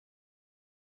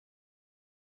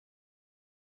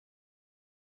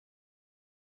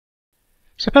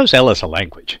Suppose L is a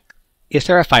language. Is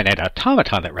there a finite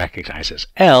automaton that recognizes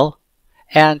L?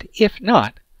 And if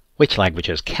not, which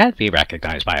languages can be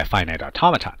recognized by a finite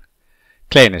automaton?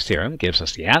 Kleine's theorem gives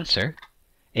us the answer.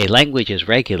 A language is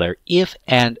regular if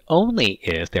and only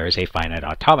if there is a finite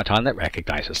automaton that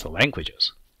recognizes the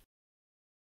languages.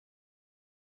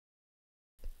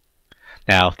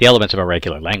 Now, the elements of a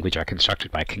regular language are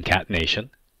constructed by concatenation,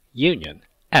 union,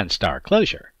 and star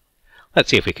closure. Let's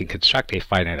see if we can construct a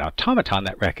finite automaton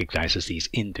that recognizes these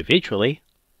individually,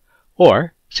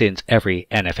 or, since every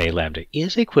NFA lambda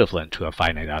is equivalent to a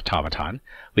finite automaton,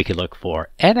 we can look for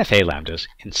NFA lambdas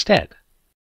instead.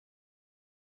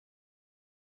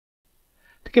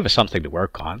 To give us something to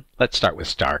work on, let's start with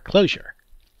star closure.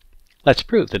 Let's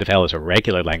prove that if L is a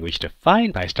regular language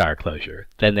defined by star closure,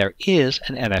 then there is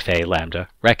an NFA lambda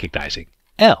recognizing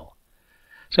L.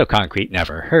 So concrete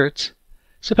never hurts.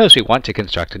 Suppose we want to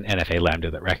construct an NFA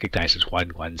lambda that recognizes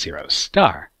 110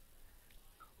 star.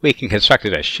 We can construct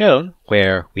it as shown,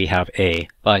 where we have a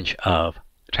bunch of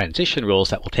transition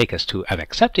rules that will take us to an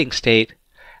accepting state,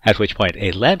 at which point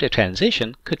a lambda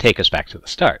transition could take us back to the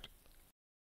start.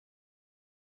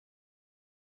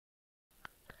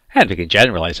 And we can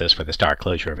generalize this for the star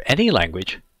closure of any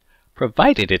language,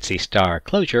 provided it's the star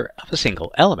closure of a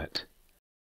single element.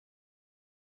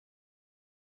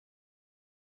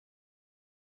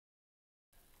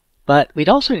 But we'd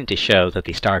also need to show that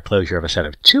the star closure of a set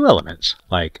of two elements,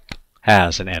 like,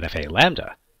 has an NFA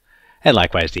lambda, and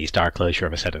likewise the star closure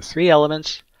of a set of three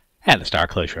elements, and the star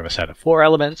closure of a set of four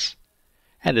elements,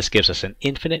 and this gives us an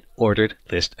infinite ordered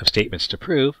list of statements to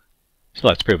prove, so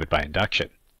let's prove it by induction.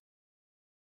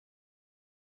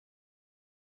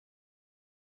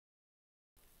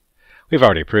 We've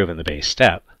already proven the base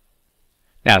step.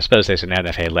 Now suppose there's an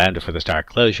NFA lambda for the star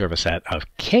closure of a set of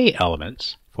k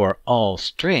elements for all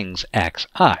strings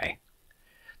xi.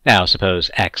 Now suppose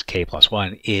xk plus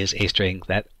 1 is a string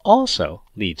that also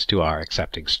leads to our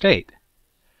accepting state.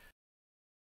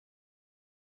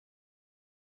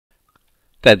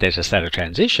 Then there's a set of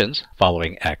transitions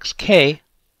following xk.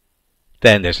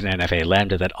 Then there's an NFA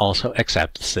lambda that also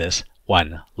accepts this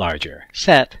one larger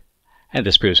set, and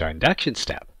this proves our induction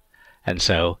step. And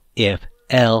so if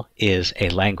L is a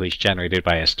language generated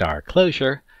by a star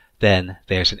closure, then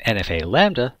there's an NFA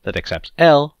lambda that accepts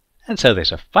L, and so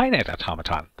there's a finite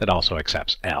automaton that also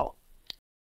accepts L.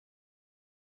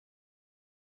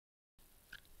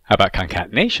 How about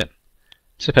concatenation?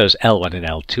 Suppose L1 and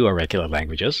L2 are regular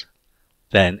languages,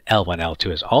 then L1,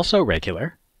 L2 is also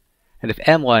regular, and if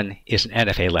M1 is an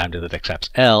NFA lambda that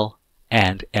accepts L,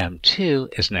 and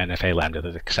M2 is an NFA lambda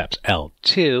that accepts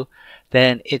L2,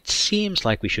 then it seems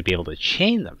like we should be able to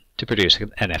chain them to produce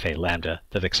an NFA lambda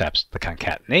that accepts the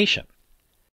concatenation.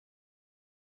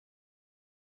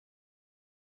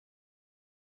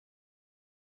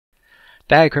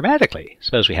 Diagrammatically,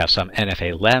 suppose we have some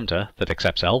NFA lambda that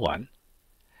accepts L1,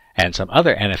 and some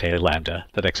other NFA lambda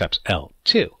that accepts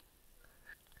L2.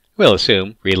 We'll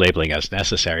assume, relabeling as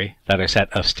necessary, that our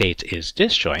set of states is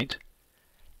disjoint,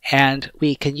 and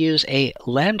we can use a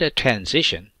lambda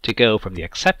transition to go from the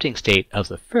accepting state of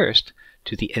the first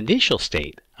to the initial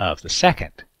state of the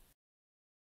second.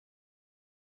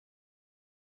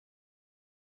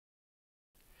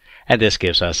 And this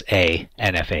gives us a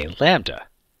NFA lambda.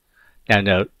 Now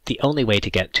note, the only way to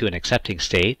get to an accepting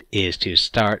state is to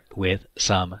start with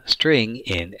some string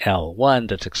in L1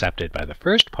 that's accepted by the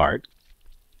first part,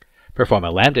 perform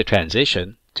a lambda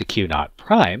transition to Q0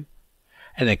 prime,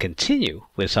 and then continue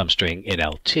with some string in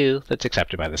L2 that's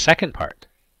accepted by the second part.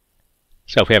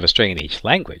 So if we have a string in each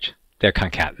language, their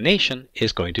concatenation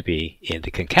is going to be in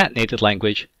the concatenated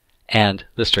language, and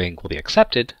the string will be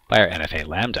accepted by our NFA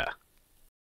lambda.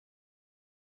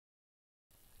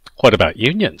 What about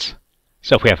unions?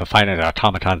 So if we have a finite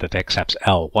automaton that accepts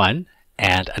L1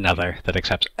 and another that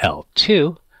accepts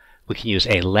L2, we can use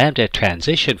a lambda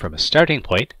transition from a starting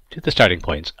point to the starting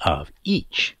points of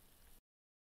each.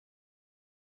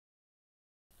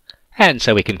 And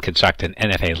so we can construct an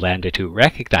NFA lambda to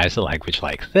recognize the language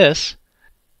like this.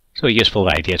 So a useful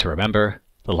idea to remember,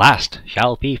 the last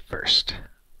shall be first.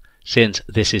 Since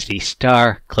this is the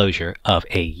star closure of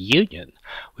a union,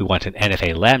 we want an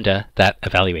NFA lambda that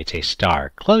evaluates a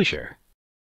star closure.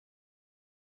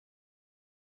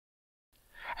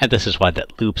 And this is one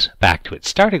that loops back to its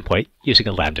starting point using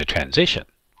a lambda transition.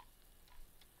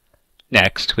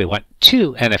 Next, we want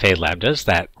two NFA lambdas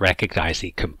that recognize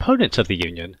the components of the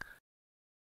union,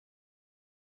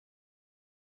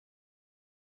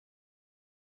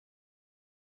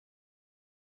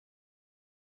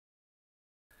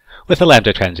 with a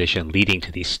lambda transition leading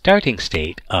to the starting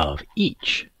state of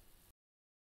each.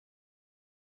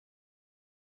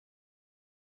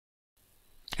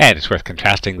 And it's worth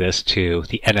contrasting this to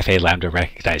the NFA lambda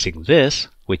recognizing this,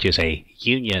 which is a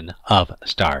union of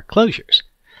star closures.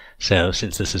 So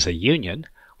since this is a union,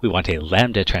 we want a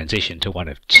lambda transition to one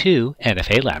of two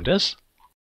NFA lambdas.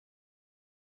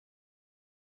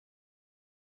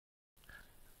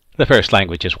 The first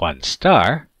language is 1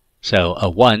 star, so a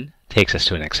 1 takes us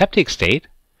to an accepting state,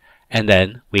 and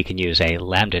then we can use a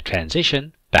lambda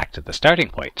transition back to the starting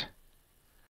point.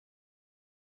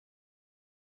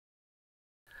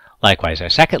 Likewise, our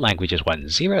second language is 1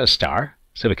 0 star,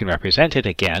 so we can represent it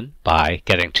again by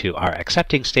getting to our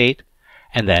accepting state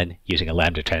and then using a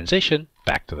lambda transition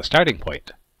back to the starting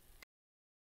point.